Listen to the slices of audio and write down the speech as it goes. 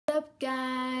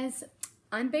guys?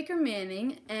 I'm Baker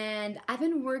Manning, and I've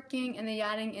been working in the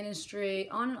yachting industry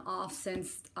on and off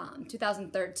since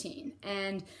 2013.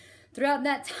 And throughout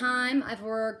that time, I've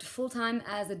worked full-time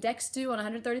as a deck stew on a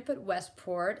 130-foot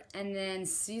Westport, and then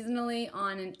seasonally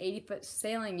on an 80-foot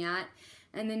sailing yacht.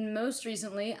 And then most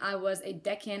recently, I was a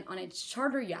deckhand on a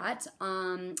charter yacht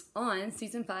on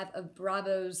season 5 of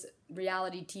Bravo's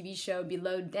reality TV show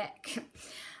Below Deck.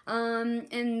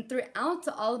 And throughout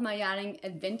all of my yachting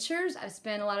adventures, I've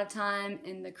spent a lot of time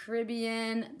in the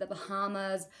Caribbean, the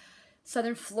Bahamas,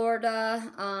 Southern Florida,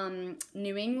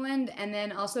 New England, and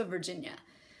then also Virginia.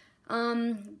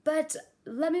 But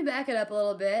let me back it up a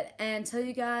little bit and tell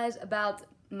you guys about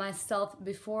myself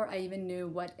before I even knew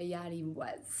what a yachty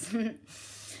was.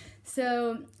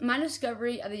 So my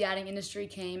discovery of the yachting industry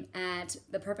came at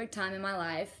the perfect time in my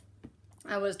life.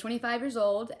 I was 25 years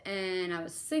old and I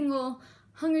was single,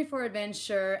 hungry for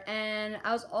adventure, and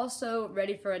I was also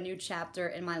ready for a new chapter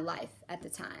in my life at the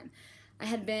time. I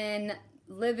had been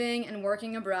living and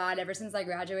working abroad ever since I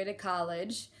graduated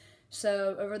college.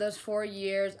 So over those 4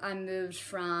 years, I moved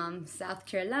from South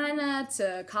Carolina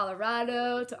to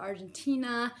Colorado to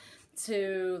Argentina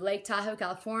to Lake Tahoe,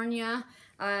 California.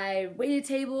 I waited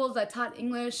tables, I taught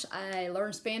English, I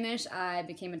learned Spanish, I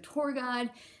became a tour guide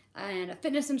and a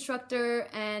fitness instructor,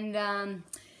 and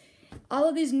all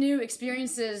of these new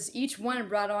experiences, each one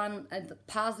brought on a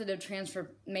positive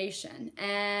transformation.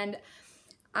 And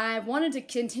I wanted to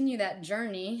continue that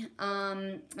journey,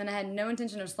 and I had no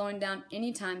intention of slowing down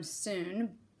anytime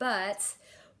soon. But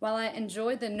while I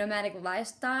enjoyed the nomadic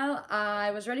lifestyle,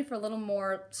 I was ready for a little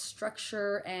more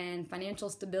structure and financial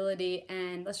stability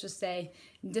and, let's just say,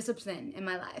 discipline in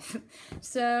my life.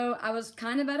 So I was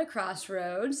kind of at a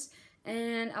crossroads,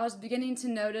 and I was beginning to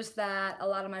notice that a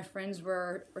lot of my friends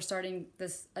were starting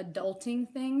this adulting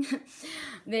thing.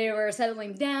 They were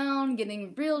settling down,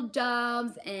 getting real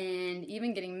jobs, and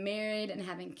even getting married and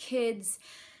having kids.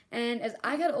 And as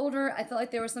I got older, I felt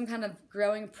like there was some kind of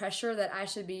growing pressure that I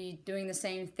should be doing the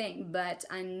same thing, but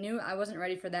I knew I wasn't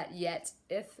ready for that yet,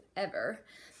 if ever.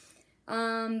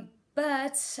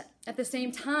 But at the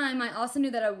same time, I also knew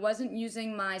that I wasn't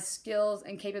using my skills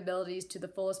and capabilities to the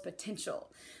fullest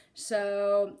potential.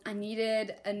 So I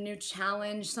needed a new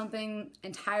challenge, something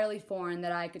entirely foreign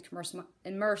that I could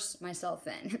immerse myself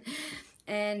in.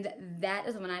 And that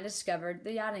is when I discovered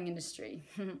the yachting industry.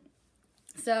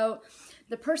 So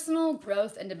the personal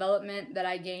growth and development that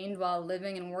I gained while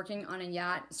living and working on a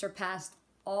yacht surpassed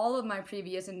all of my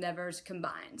previous endeavors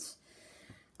combined.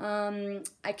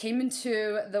 I came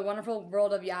into the wonderful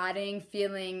world of yachting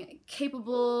feeling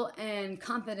capable and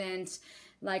confident,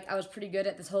 like I was pretty good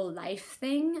at this whole life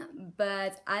thing,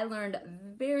 but I learned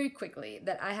very quickly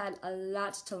that I had a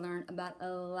lot to learn about a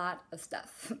lot of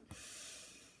stuff.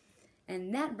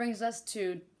 And that brings us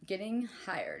to getting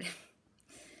hired.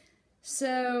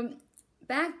 So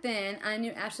back then, I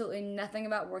knew absolutely nothing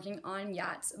about working on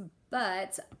yachts,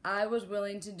 but I was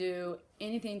willing to do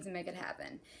anything to make it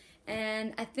happen.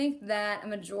 And I think that a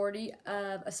majority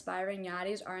of aspiring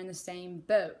yachties are in the same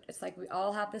boat. It's like we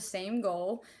all have the same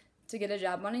goal to get a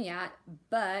job on a yacht,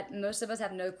 but most of us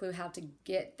have no clue how to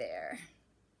get there.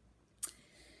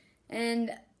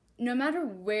 And no matter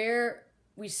where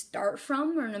we start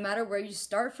from, or no matter where you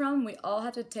start from, we all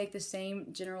have to take the same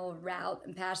general route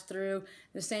and pass through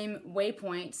the same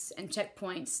waypoints and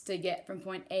checkpoints to get from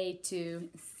point A to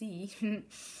C.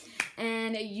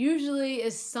 And it usually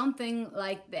is something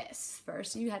like this.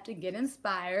 First, you have to get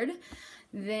inspired.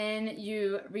 Then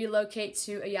you relocate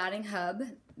to a yachting hub.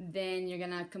 Then you're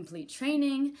gonna complete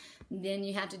training. Then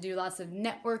you have to do lots of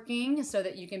networking so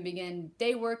that you can begin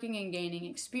day working and gaining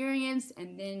experience.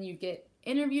 And then you get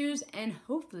interviews, and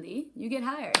hopefully you get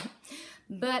hired.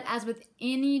 But as with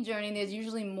any journey, there's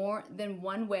usually more than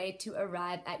one way to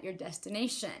arrive at your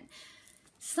destination.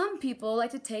 Some people like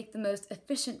to take the most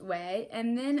efficient way,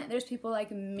 and then there's people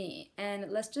like me,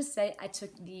 and let's just say I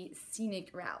took the scenic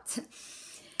route.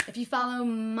 If you follow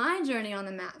my journey on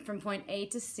the map from point A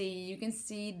to C, you can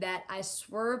see that I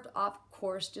swerved off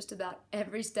course just about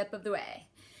every step of the way.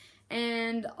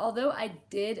 And although I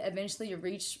did eventually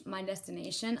reach my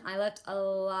destination, I left a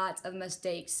lot of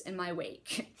mistakes in my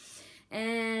wake.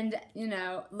 And, you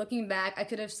know, looking back, I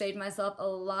could have saved myself a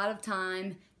lot of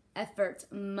time, effort,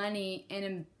 money, and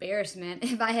embarrassment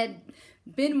if I had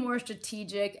been more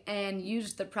strategic and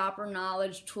used the proper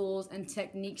knowledge, tools, and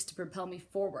techniques to propel me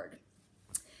forward.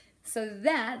 So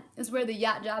that is where the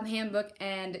Yacht Job Handbook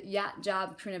and Yacht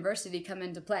Job University come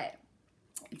into play.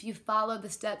 If you follow the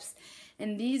steps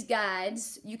in these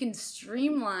guides, you can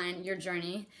streamline your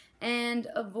journey and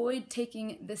avoid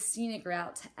taking the scenic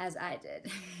route as I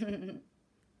did.